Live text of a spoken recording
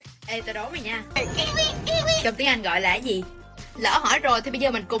Ê, tao đố mày nha. Trong tiếng Anh gọi là cái gì? Lỡ hỏi rồi thì bây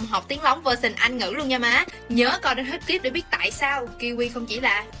giờ mình cùng học tiếng lóng version Anh ngữ luôn nha má. Nhớ coi đến hết clip để biết tại sao kiwi không chỉ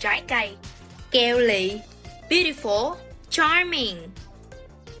là trái cây. Keo lì, beautiful, charming.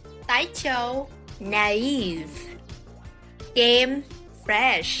 Tái châu, naive. Kem,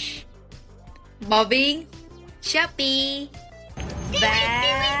 fresh. Bò viên, chubby. Và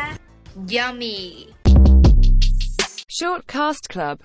yummy. Shortcast Club.